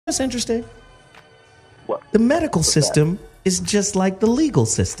That's interesting. What? The medical system is just like the legal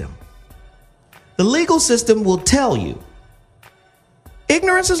system. The legal system will tell you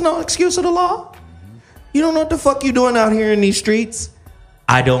ignorance is no excuse of the law. You don't know what the fuck you doing out here in these streets?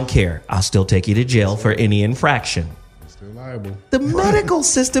 I don't care. I'll still take you to jail for any infraction. Still liable. The medical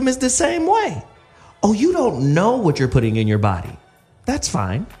system is the same way. Oh, you don't know what you're putting in your body. That's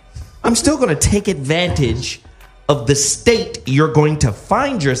fine. I'm still going to take advantage of the state you're going to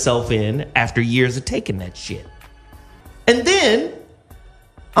find yourself in after years of taking that shit. And then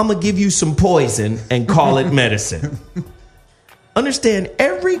I'm going to give you some poison and call it medicine. Understand,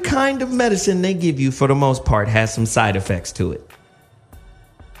 every kind of medicine they give you, for the most part, has some side effects to it.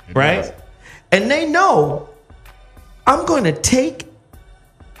 Right? Does. And they know I'm going to take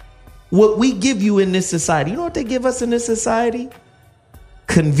what we give you in this society. You know what they give us in this society?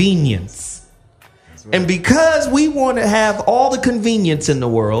 Convenience. Right. And because we want to have all the convenience in the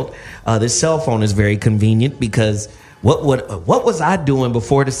world, this cell phone is very convenient because what was I doing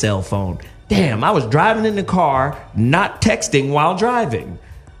before the cell phone? Damn, I was driving in the car, not texting while driving.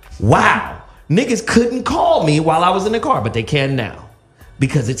 Wow. Niggas couldn't call me while I was in the car, but they can now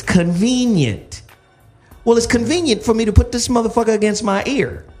because it's convenient. Well, it's convenient for me to put this motherfucker against my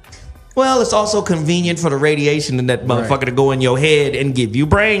ear. Well, it's also convenient for the radiation in that motherfucker to go in your head and give you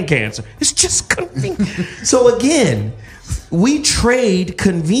brain cancer. It's just convenient. So again, we trade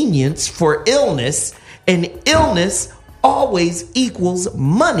convenience for illness, and illness always equals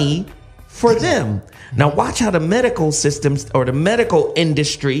money for them. Now watch how the medical systems or the medical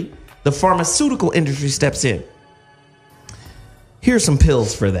industry, the pharmaceutical industry steps in. Here's some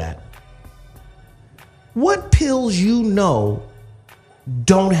pills for that. What pills you know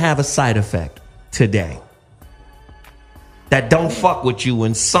don't have a side effect today? That don't fuck with you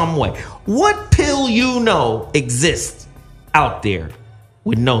in some way. What pill you know exists out there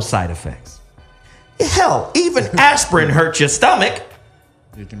with no side effects? Hell, even aspirin hurts your stomach.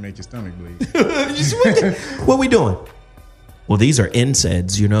 It can make your stomach bleed. What we doing? Well, these are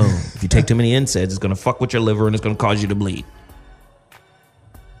NSAIDs, you know. If you take too many NSAIDs, it's going to fuck with your liver and it's going to cause you to bleed.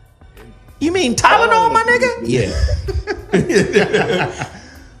 You mean Tylenol, my nigga? Yeah.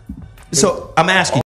 So I'm asking